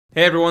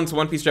Hey everyone, so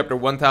One Piece chapter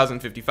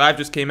 1055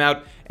 just came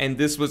out, and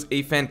this was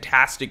a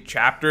fantastic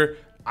chapter.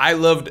 I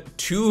loved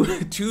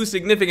two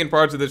significant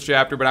parts of this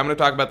chapter, but I'm going to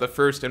talk about the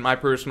first and my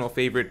personal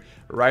favorite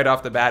right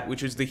off the bat,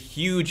 which is the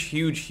huge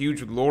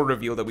lore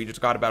reveal that we just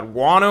got about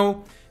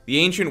Wano, the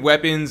ancient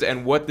weapons,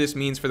 and what this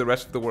means for the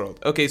rest of the world.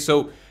 Okay,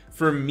 so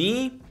for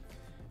me,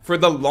 for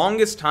the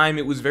longest time,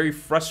 it was very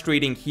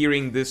frustrating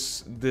hearing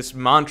this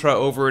mantra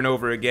over and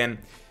over again.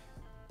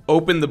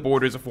 Open the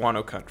borders of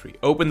Wano country.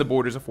 Open the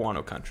borders of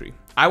Wano country.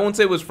 I won't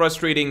say it was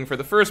frustrating for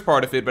the first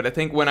part of it, but I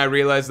think when I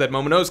realized that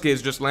Momonosuke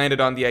has just landed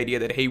on the idea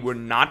that, hey, we're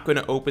not going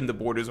to open the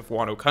borders of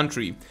Wano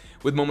country,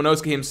 with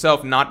Momonosuke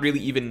himself not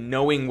really even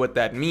knowing what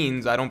that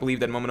means. I don't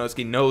believe that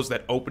Momonosuke knows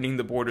that opening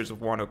the borders of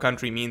Wano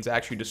country means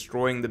actually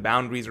destroying the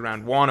boundaries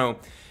around Wano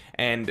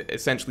and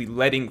essentially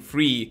letting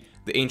free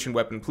the ancient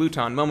weapon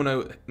Pluton.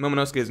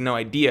 Momonosuke has no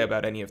idea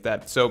about any of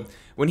that. So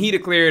when he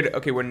declared,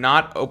 okay, we're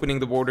not opening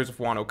the borders of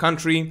Wano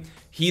country,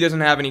 he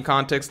doesn't have any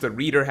context, the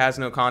reader has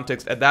no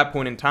context. At that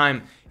point in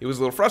time, it was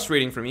a little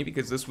frustrating for me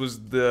because this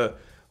was the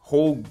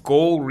whole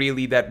goal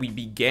really that we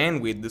began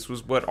with. This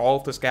was what all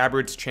of the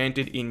Scabbards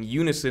chanted in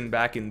unison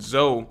back in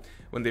Zou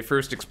when they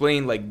first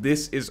explained, like,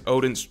 this is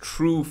Oden's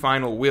true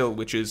final will,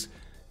 which is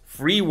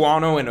free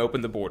Wano and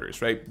open the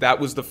borders, right? That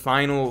was the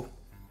final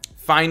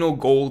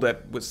goal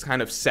that was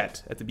kind of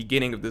set at the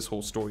beginning of this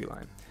whole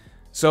storyline.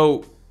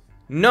 So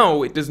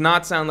no, it does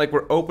not sound like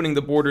we're opening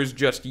the borders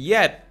just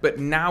yet, but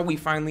now we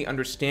finally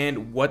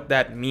understand what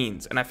that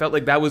means. And I felt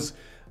like that was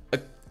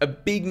a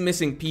big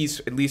missing piece,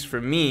 at least for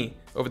me,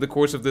 over the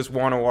course of this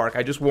Wano arc.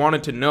 I just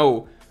wanted to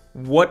know,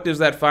 what does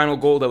that final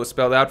goal that was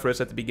spelled out for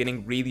us at the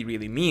beginning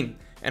really mean?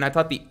 And I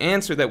thought the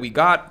answer that we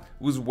got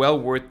was well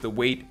worth the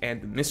wait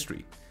and the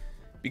mystery,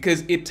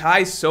 because it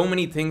ties so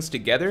many things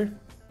together.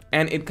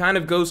 And it kind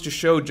of goes to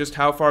show just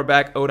how far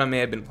back Oda may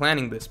have been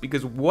planning this,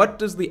 because what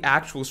does the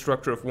actual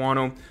structure of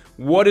Wano,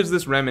 what is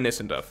this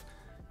reminiscent of?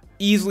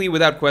 Easily,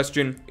 without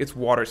question, it's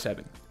Water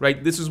 7,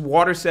 right? This is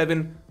Water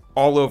 7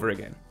 all over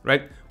again,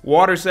 right?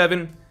 Water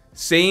 7,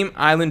 same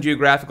island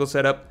geographical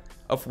setup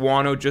of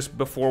Wano just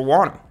before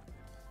Wano.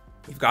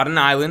 We've got an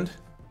island,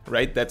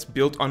 right, that's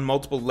built on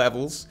multiple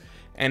levels,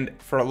 and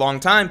for a long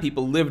time,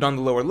 people lived on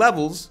the lower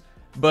levels.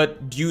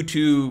 But due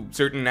to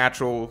certain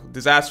natural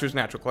disasters,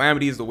 natural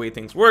calamities, the way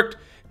things worked,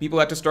 people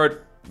had to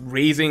start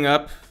raising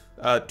up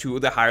to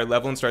the higher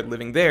level and start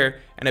living there,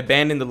 and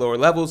abandon the lower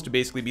levels to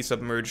basically be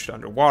submerged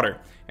underwater.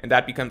 And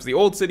that becomes the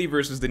old city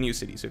versus the new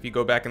city. So if you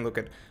go back and look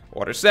at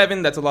Water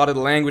 7, that's a lot of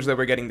the language that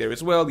we're getting there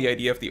as well, the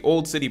idea of the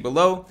old city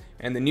below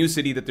and the new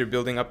city that they're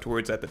building up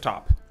towards at the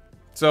top.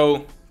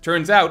 So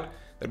turns out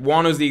that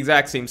Wano's the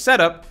exact same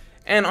setup,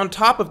 and on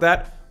top of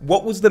that,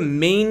 what was the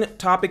main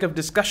topic of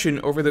discussion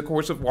over the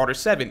course of Water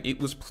 7? It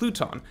was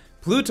Pluton.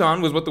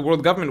 Pluton was what the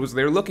world government was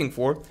there looking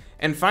for,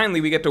 and finally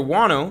we get to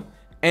Wano,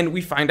 and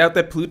we find out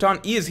that Pluton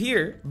is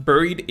here,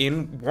 buried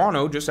in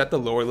Wano, just at the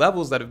lower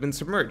levels that have been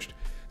submerged.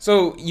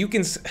 So you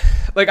can,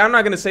 like, I'm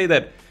not going to say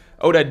that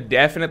Oda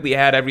definitely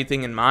had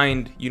everything in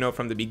mind, you know,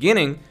 from the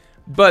beginning,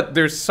 but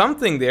there's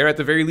something there. At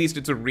the very least,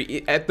 it's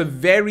at the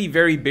very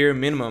bare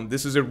minimum,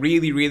 this is a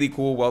really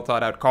cool, well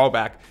thought out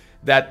callback,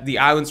 that the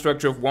island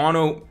structure of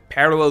Wano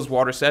parallels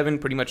Water 7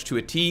 pretty much to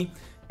a T,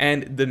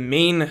 and the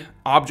main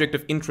object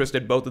of interest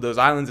at both of those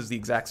islands is the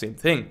exact same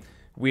thing,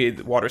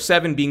 with Water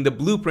 7 being the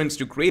blueprints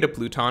to create a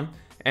Pluton,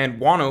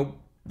 and Wano,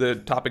 the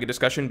topic of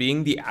discussion,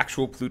 being the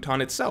actual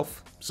Pluton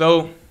itself.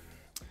 So,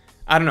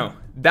 I don't know.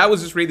 That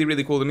was just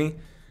really cool to me.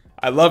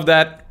 I love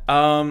that.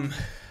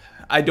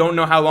 I don't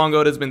know how long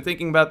Oda's been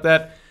thinking about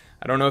that.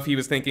 I don't know if he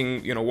was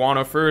thinking, you know,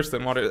 Wano first,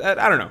 then Water...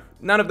 I don't know.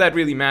 None of that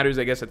really matters,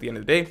 I guess, at the end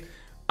of the day.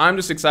 I'm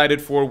just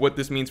excited for what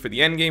this means for the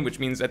endgame, which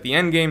means at the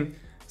endgame,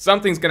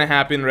 something's going to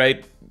happen,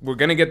 right? We're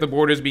going to get the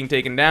borders being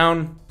taken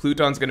down,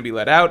 Pluton's going to be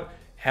let out,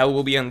 hell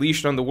will be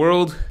unleashed on the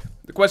world.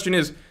 The question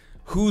is,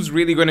 who's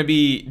really going to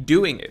be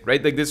doing it,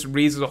 right? Like, this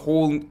raises a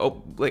whole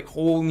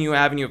new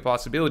avenue of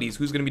possibilities.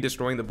 Who's going to be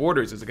destroying the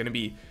borders? Is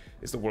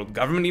the world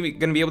government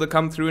going to be able to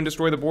come through and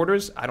destroy the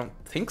borders? I don't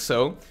think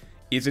so.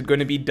 Is it going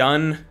to be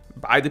done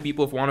by the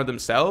people of Wano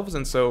themselves?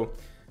 And so,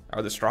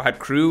 are the Straw Hat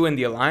crew and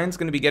the Alliance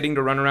going to be getting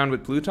to run around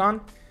with Pluton?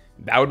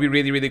 That would be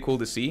really cool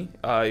to see.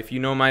 If you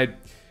know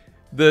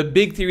the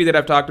big theory that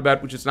I've talked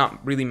about, which is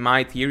not really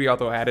my theory,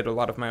 although I added a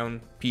lot of my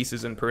own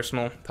pieces and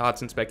personal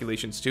thoughts and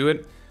speculations to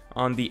it,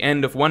 on the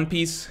end of One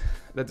Piece.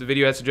 That's a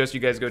video I suggest you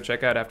guys go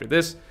check out after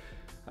this.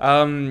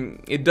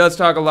 It does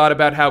talk a lot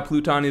about how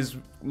Pluton is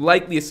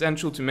likely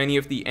essential to many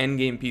of the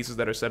endgame pieces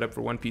that are set up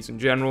for One Piece in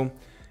general,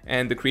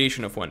 and the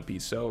creation of One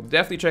Piece. So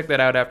definitely check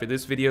that out after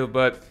this video,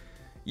 but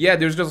yeah,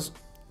 there's just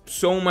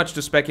so much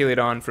to speculate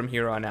on from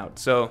here on out.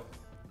 So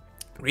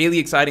really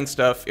exciting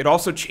stuff. It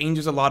also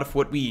changes a lot of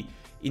what we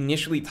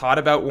initially thought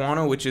about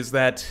Wano, which is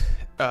that,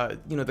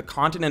 you know, the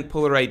continent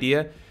puller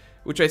idea,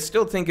 which I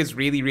still think is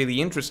really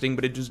interesting,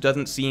 but it just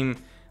doesn't seem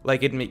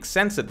like it makes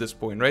sense at this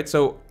point, right?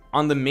 So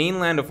on the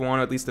mainland of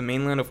Wano, at least the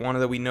mainland of Wano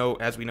that we know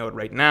as we know it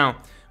right now,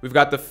 we've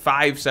got the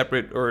 6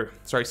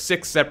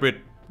 separate,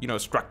 you know,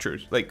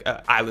 structures, like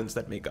islands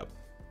that make up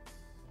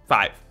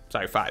 5.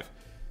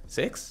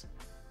 6?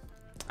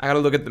 I gotta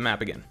look at the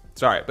map again.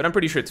 Sorry, but I'm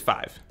pretty sure it's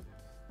 5.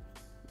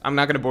 I'm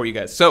not gonna bore you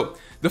guys. So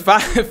the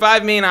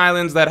five main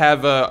islands that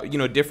have you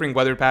know, differing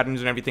weather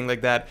patterns and everything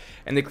like that,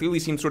 and they clearly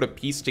seem sort of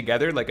pieced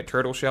together like a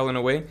turtle shell in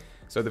a way.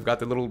 So they've got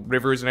the little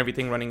rivers and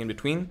everything running in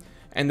between,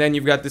 and then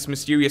you've got this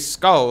mysterious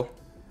skull,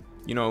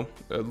 you know,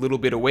 a little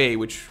bit away,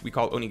 which we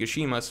call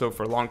Onigashima. So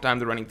for a long time,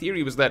 the running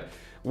theory was that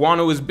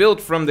Wano was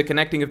built from the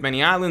connecting of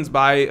many islands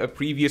by a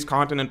previous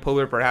continent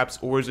puller, perhaps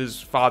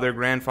Orz's father,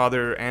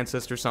 grandfather,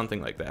 ancestor,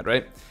 something like that,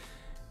 right?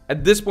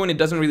 At this point, it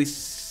doesn't really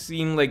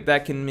seem like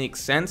that can make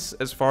sense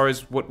as far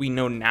as what we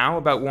know now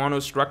about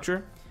Wano's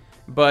structure,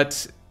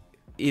 but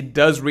it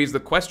does raise the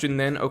question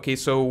then, okay,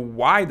 so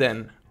why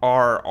then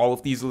are all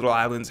of these little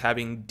islands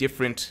having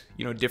different,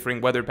 you know,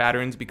 differing weather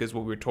patterns? Because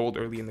what we were told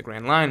early in the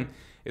Grand Line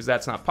is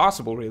that's not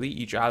possible, really.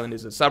 Each island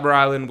is a summer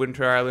island,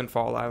 winter island,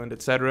 fall island,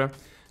 etc.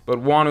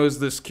 But Wano is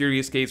this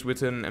curious case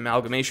with an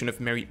amalgamation of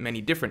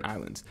many different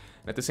islands.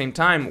 At the same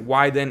time,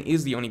 why then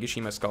is the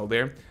Onigashima skull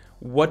there?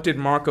 What did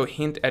Marco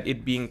hint at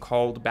it being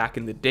called back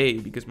in the day?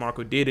 Because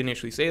Marco did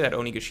initially say that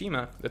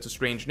Onigashima. That's a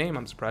strange name.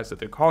 I'm surprised that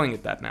they're calling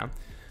it that now.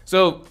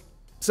 So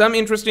some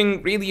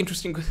interesting, really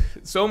interesting,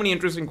 so many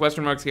interesting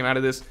question marks came out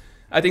of this.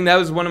 I think that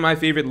was one of my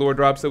favorite lore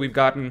drops that we've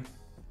gotten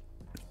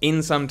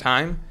in some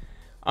time.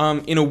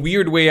 In a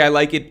weird way, I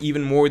like it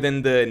even more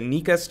than the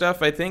Nika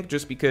stuff, I think,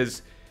 just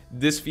because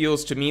this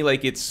feels to me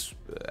like it's...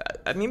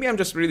 maybe I'm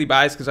just really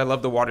biased because I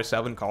love the Water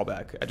 7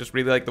 callback. I just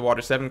really like the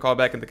Water 7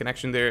 callback and the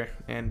connection there,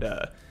 and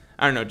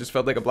I don't know, it just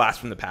felt like a blast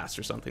from the past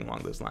or something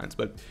along those lines.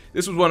 But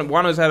this was one...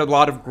 Wano's had a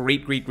lot of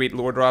great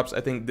lore drops.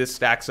 I think this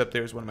stacks up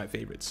there as one of my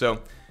favorites.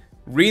 So,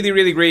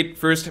 really great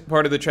first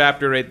part of the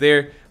chapter right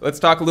there. Let's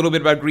talk a little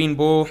bit about Green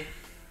Bull.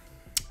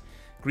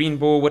 Green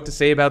Bull, what to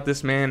say about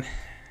this man?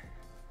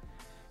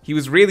 He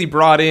was really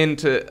brought in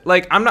to,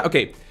 like, I'm not,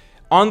 okay,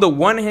 on the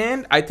one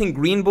hand, I think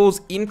Green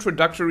Bull's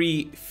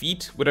introductory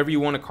feat, whatever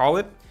you want to call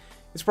it,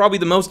 is probably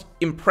the most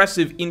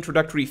impressive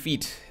introductory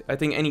feat I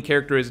think any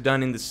character has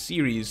done in the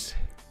series.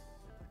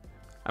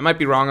 I might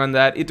be wrong on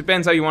that. It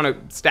depends how you want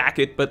to stack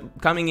it,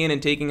 but coming in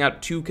and taking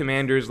out 2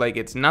 commanders like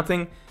it's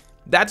nothing,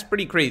 that's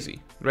pretty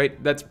crazy,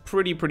 right? That's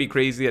pretty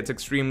crazy. That's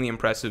extremely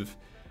impressive.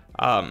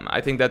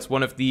 I think that's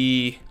one of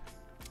the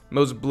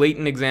most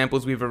blatant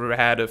examples we've ever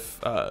had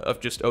of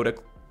just Oda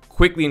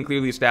quickly and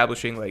clearly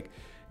establishing, like,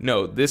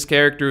 no, this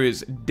character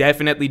is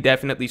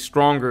definitely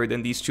stronger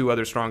than these 2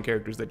 other strong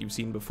characters that you've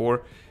seen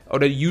before.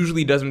 Oda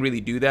usually doesn't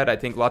really do that. I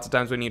think lots of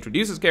times when he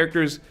introduces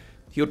characters,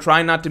 he'll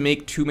try not to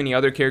make too many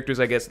other characters,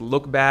 I guess,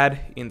 look bad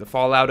in the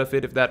fallout of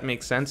it, if that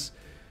makes sense.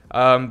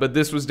 But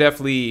this was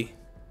definitely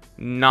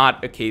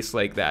not a case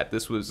like that.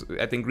 This was,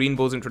 I think, Green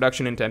Bull's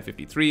introduction in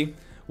 1053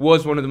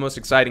 was one of the most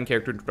exciting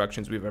character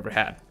introductions we've ever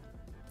had.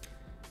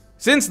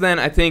 Since then,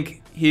 I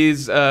think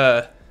his...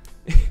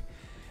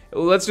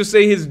 let's just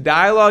say his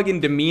dialogue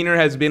and demeanor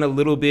has been a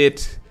little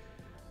bit,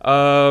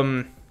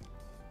 you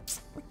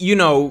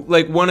know,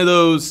 like one of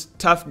those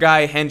tough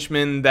guy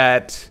henchmen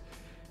that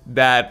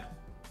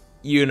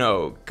you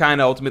know, kind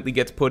of ultimately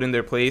gets put in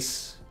their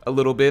place a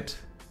little bit.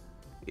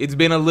 It's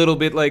been a little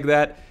bit like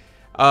that.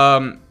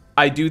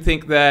 I do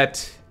think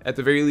that, at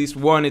the very least,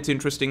 one, it's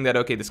interesting that,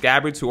 okay, the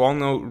Scabbards, who all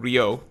know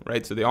Ryo,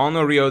 right? So they all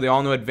know Ryo, they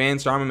all know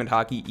advanced armament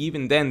hockey.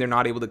 Even then, they're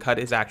not able to cut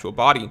his actual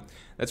body.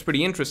 That's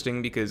pretty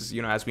interesting because,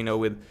 you know, as we know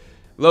with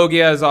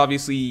Logia, is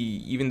obviously,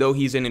 even though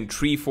he's in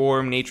tree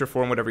form, nature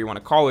form, whatever you want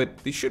to call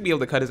it, they should be able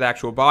to cut his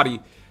actual body.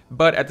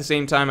 But at the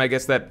same time, I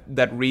guess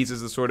that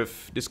raises the sort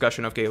of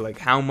discussion of, okay, like,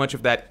 how much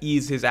of that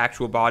is his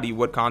actual body,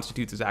 what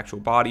constitutes his actual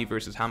body,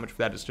 versus how much of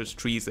that is just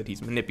trees that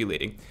he's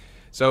manipulating.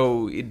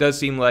 So it does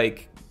seem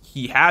like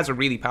he has a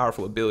really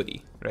powerful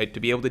ability, right, to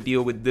be able to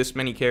deal with this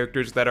many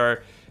characters that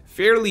are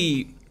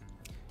fairly...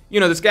 You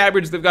know, the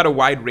Scabbards, they've got a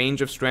wide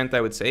range of strength, I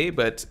would say,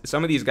 but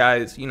some of these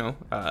guys, you know,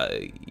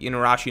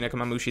 Inuarashi,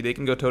 Nekomamushi, they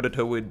can go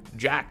toe-to-toe with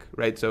Jack,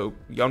 right? So,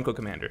 Yonko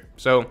Commander.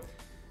 So,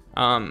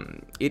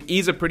 it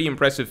is a pretty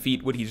impressive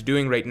feat what he's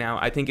doing right now.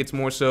 I think it's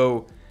more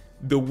so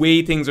the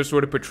way things are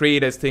sort of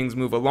portrayed as things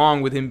move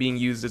along, with him being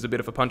used as a bit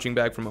of a punching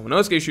bag for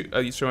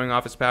Momonosuke, showing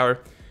off his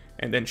power,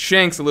 and then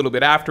Shanks a little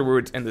bit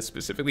afterwards, and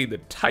specifically the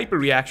type of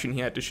reaction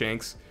he had to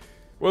Shanks.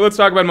 Well, let's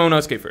talk about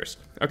Momonosuke first,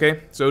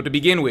 okay? So to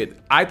begin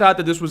with, I thought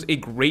that this was a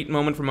great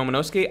moment for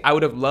Momonosuke. I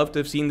would have loved to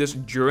have seen this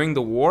during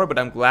the war, but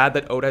I'm glad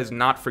that Oda has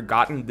not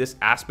forgotten this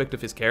aspect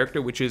of his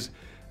character, which is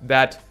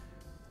that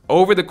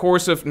over the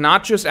course of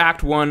not just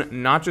Act 1,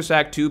 not just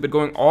Act 2, but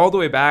going all the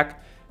way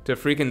back to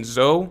freaking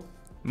Zou,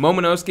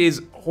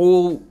 Momonosuke's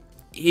whole,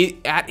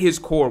 at his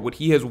core, what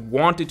he has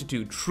wanted to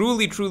do,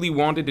 truly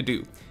wanted to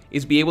do,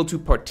 is be able to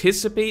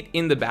participate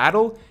in the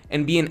battle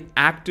and be an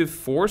active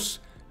force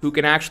who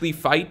can actually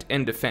fight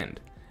and defend.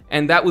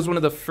 And that was one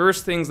of the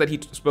first things that he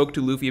spoke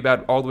to Luffy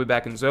about all the way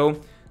back in Zou,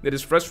 that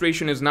his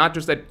frustration is not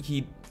just that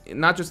he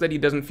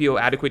doesn't feel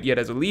adequate yet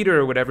as a leader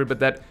or whatever,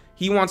 but that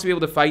he wants to be able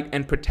to fight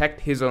and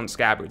protect his own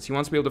Scabbards. He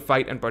wants to be able to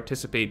fight and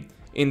participate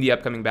in the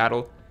upcoming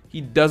battle.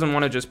 He doesn't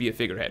want to just be a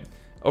figurehead.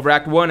 Over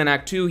Act 1 and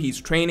Act 2, he's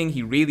training.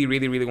 He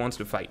really wants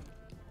to fight.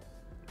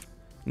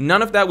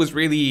 None of that was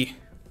really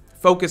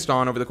focused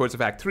on over the course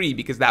of Act 3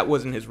 because that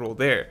wasn't his role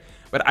there.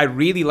 But I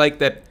really like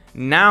that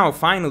now,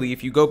 finally,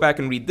 if you go back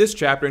and read this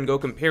chapter and go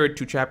compare it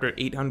to chapter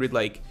 800,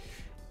 like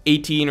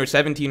 18 or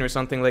 17 or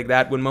something like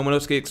that, when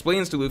Momonosuke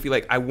explains to Luffy,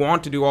 like, I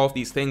want to do all of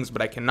these things,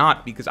 but I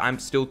cannot because I'm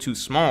still too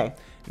small.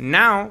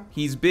 Now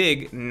he's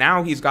big,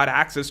 now he's got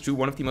access to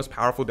one of the most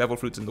powerful devil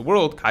fruits in the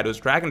world, Kaido's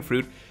dragon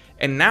fruit,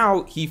 and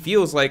now he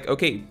feels like,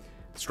 okay,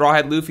 Straw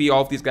Hat Luffy,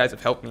 all of these guys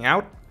have helped me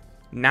out.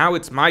 Now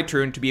it's my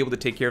turn to be able to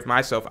take care of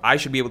myself. I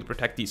should be able to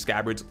protect these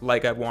scabbards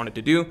like I wanted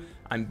to do.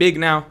 I'm big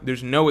now,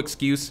 there's no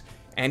excuse,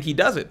 and he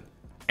does it.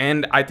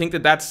 And I think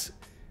that that's,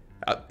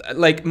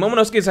 like,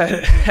 Momonosuke's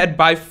had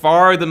by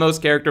far the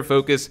most character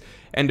focus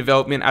and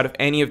development out of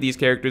any of these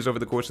characters over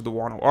the course of the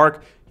Wano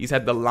arc. He's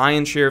had the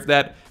lion's share of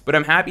that, but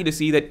I'm happy to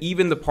see that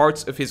even the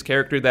parts of his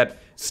character that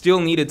still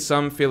needed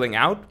some filling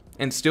out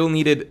and still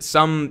needed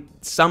some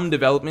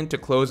development to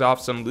close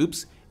off some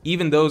loops,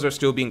 even those are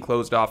still being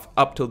closed off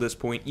up till this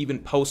point, even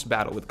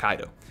post-battle with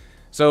Kaido.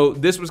 So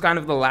this was kind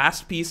of the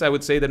last piece I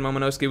would say that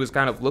Momonosuke was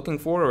kind of looking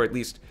for, or at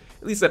least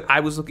that I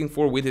was looking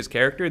for with his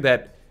character,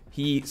 that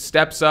he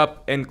steps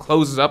up and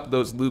closes up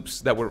those loops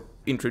that were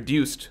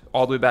introduced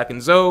all the way back in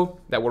Zou,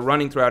 that were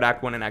running throughout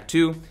Act 1 and Act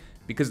 2,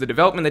 because the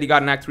development that he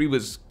got in Act 3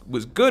 was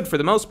good for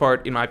the most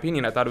part, in my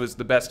opinion. I thought it was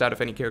the best out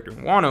of any character in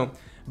Wano,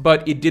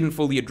 but it didn't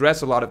fully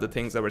address a lot of the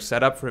things that were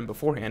set up for him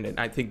beforehand, and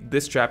I think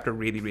this chapter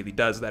really, really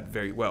does that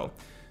very well.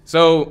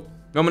 So,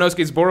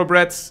 Momonosuke's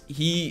Borobrets,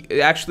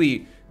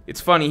 it's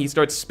funny, he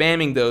starts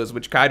spamming those,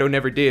 which Kaido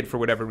never did for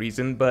whatever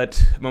reason,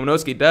 but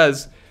Momonosuke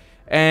does.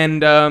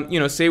 And, you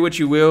know, say what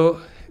you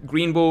will,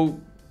 Green Bull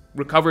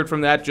recovered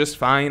from that just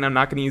fine. I'm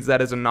not going to use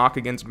that as a knock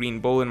against Green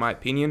Bull, in my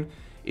opinion.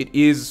 It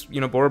is,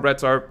 you know,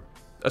 Borobrets are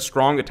a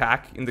strong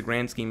attack in the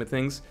grand scheme of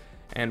things,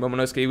 and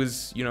Momonosuke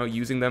was, you know,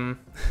 using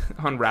them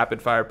on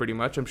rapid fire pretty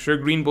much. I'm sure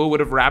Green Bull would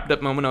have wrapped up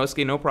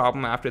Momonosuke no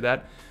problem after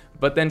that,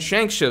 but then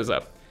Shanks shows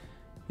up.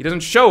 He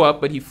doesn't show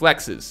up, but he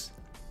flexes.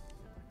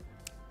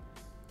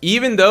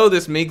 Even though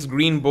this makes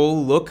Green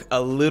Bull look a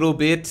little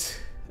bit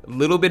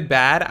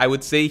bad, I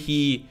would say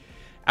he,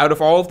 out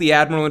of all of the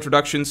Admiral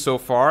introductions so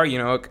far, you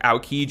know,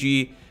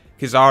 Aokiji,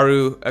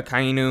 Kizaru,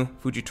 Akainu,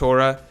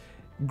 Fujitora,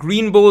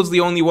 Green Bull is the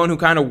only one who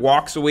kind of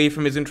walks away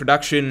from his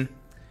introduction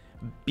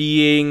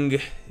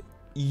being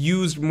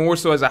used more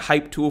so as a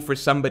hype tool for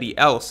somebody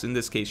else, in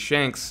this case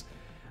Shanks,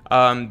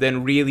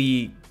 than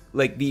really,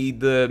 like,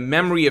 the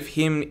memory of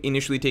him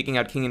initially taking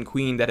out King and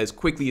Queen that has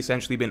quickly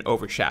essentially been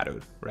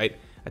overshadowed, right?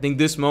 I think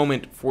this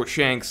moment for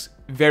Shanks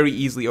very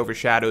easily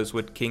overshadows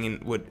what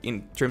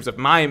in terms of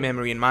my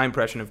memory and my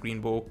impression of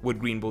Green Bull, what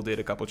Green Bull did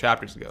a couple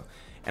chapters ago.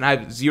 And I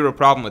have zero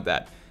problem with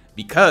that,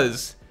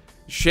 because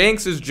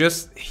Shanks is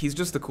he's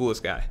just the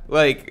coolest guy.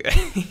 Like,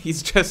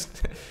 he's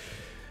just,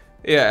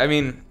 yeah, I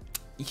mean,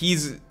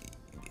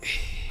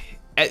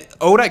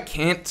 Oda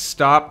can't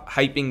stop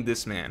hyping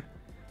this man.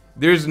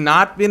 There's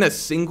not been a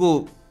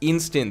single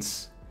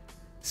instance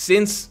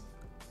since,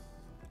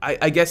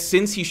 I guess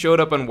since he showed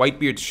up on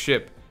Whitebeard's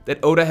ship,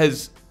 that Oda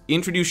has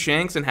introduced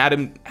Shanks and had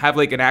him have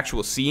like an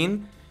actual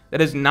scene that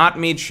has not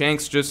made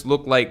Shanks just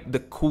look like the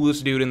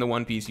coolest dude in the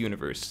One Piece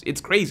universe.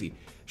 It's crazy.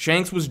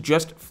 Shanks was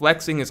just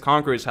flexing his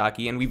Conqueror's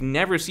Haki, and we've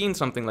never seen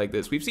something like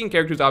this. We've seen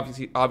characters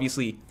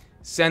obviously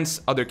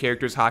sense other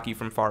characters' Haki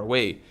from far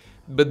away,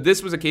 but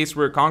this was a case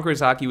where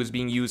Conqueror's Haki was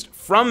being used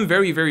from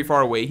very, very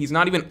far away. He's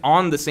not even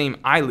on the same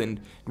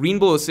island. Green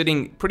Bull is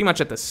sitting pretty much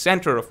at the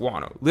center of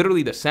Wano,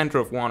 literally the center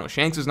of Wano.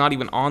 Shanks is not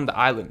even on the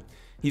island.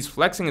 He's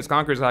flexing his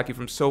Conqueror's Haki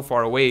from so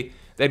far away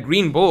that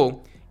Green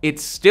Bull,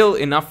 it's still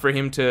enough for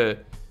him to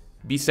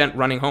be sent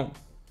running home.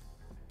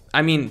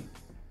 I mean,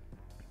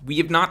 we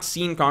have not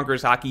seen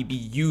Conqueror's Haki be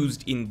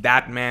used in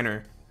that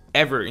manner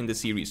ever in the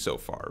series so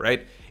far,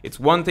 right? It's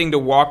one thing to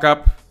walk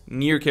up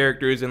near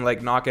characters and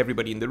like knock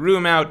everybody in the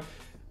room out,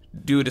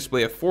 do a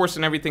display of force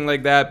and everything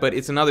like that, but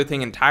it's another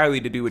thing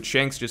entirely to do what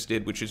Shanks just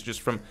did, which is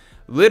just from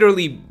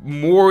literally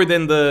more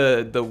than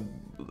the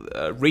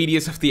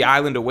radius of the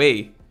island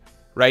away,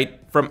 right?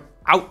 From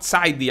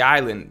outside the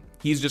island,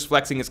 he's just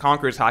flexing his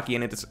Conqueror's Haki,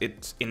 and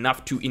it's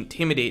enough to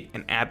intimidate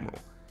an admiral.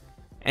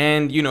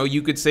 And, you know,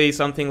 you could say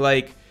something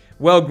like,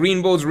 well,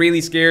 Green Bull's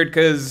really scared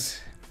because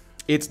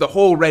it's the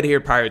whole Red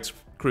Hair Pirates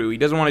crew. He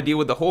doesn't want to deal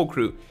with the whole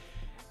crew.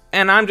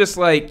 And I'm just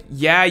like,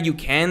 yeah, you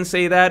can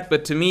say that,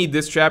 but to me,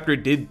 this chapter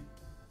did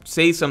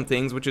say some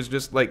things, which is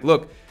just like,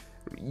 look,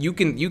 you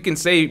can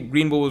say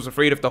Green Bull was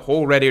afraid of the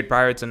whole Red-Haired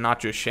Pirates and not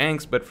just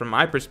Shanks, but from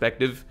my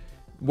perspective,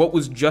 what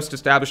was just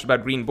established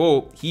about Green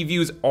Bull, he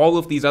views all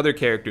of these other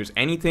characters,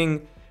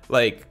 anything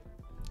like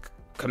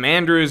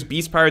commanders,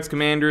 Beast Pirates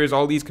commanders,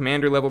 all these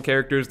commander-level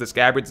characters, the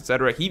Scabbards,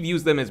 etc., he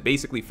views them as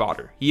basically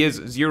fodder. He has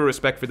zero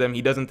respect for them.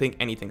 He doesn't think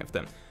anything of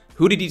them.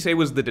 Who did he say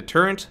was the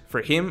deterrent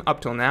for him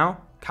up till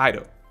now?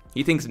 Kaido.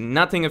 He thinks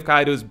nothing of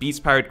Kaido's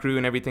Beast Pirate crew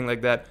and everything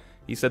like that.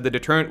 He said the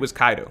deterrent was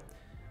Kaido.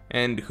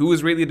 And who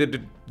was really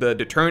the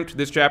deterrent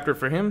this chapter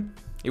for him?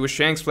 It was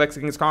Shanks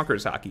flexing his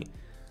Conqueror's Haki.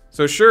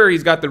 So sure,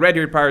 he's got the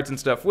Red-Haired Pirates and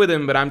stuff with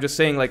him, but I'm just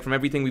saying, like, from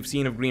everything we've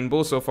seen of Green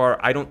Bull so far,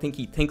 I don't think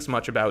he thinks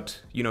much about,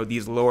 you know,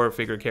 these lower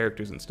figure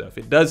characters and stuff.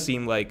 It does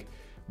seem like,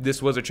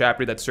 this was a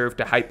chapter that served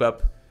to hype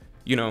up,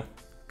 you know,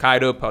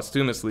 Kaido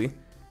posthumously.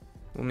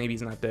 Well, maybe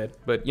he's not dead,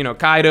 but, you know,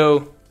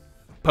 Kaido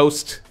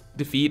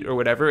post-defeat or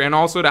whatever, and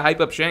also to hype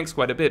up Shanks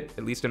quite a bit,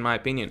 at least in my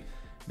opinion,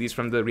 at least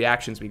from the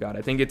reactions we got.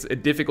 I think it's a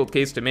difficult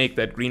case to make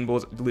that Green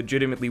Bull's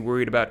legitimately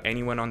worried about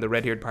anyone on the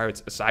Red-Haired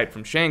Pirates aside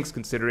from Shanks,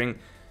 considering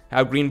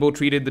how Green Bull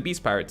treated the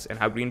Beast Pirates and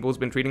how Green Bull's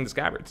been treating the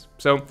Scabbards.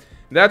 So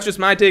that's just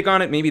my take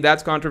on it. Maybe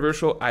that's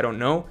controversial. I don't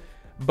know.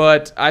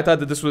 But I thought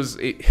that this was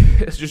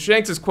just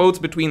Shanks' quotes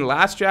between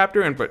last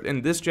chapter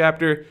and this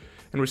chapter,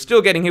 and we're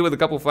still getting hit with a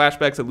couple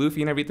flashbacks of Luffy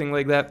and everything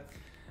like that.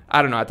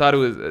 I don't know. I thought it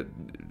was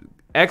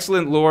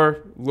excellent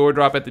lore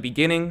drop at the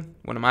beginning,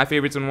 one of my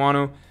favorites in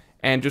Wano,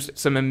 and just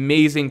some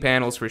amazing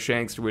panels for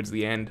Shanks towards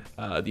the end.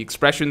 The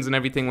expressions and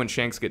everything when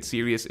Shanks gets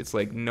serious, it's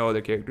like no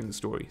other character in the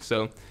story.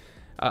 So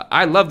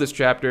I love this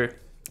chapter,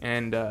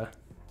 and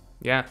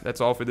yeah, that's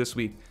all for this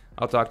week.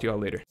 I'll talk to you all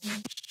later.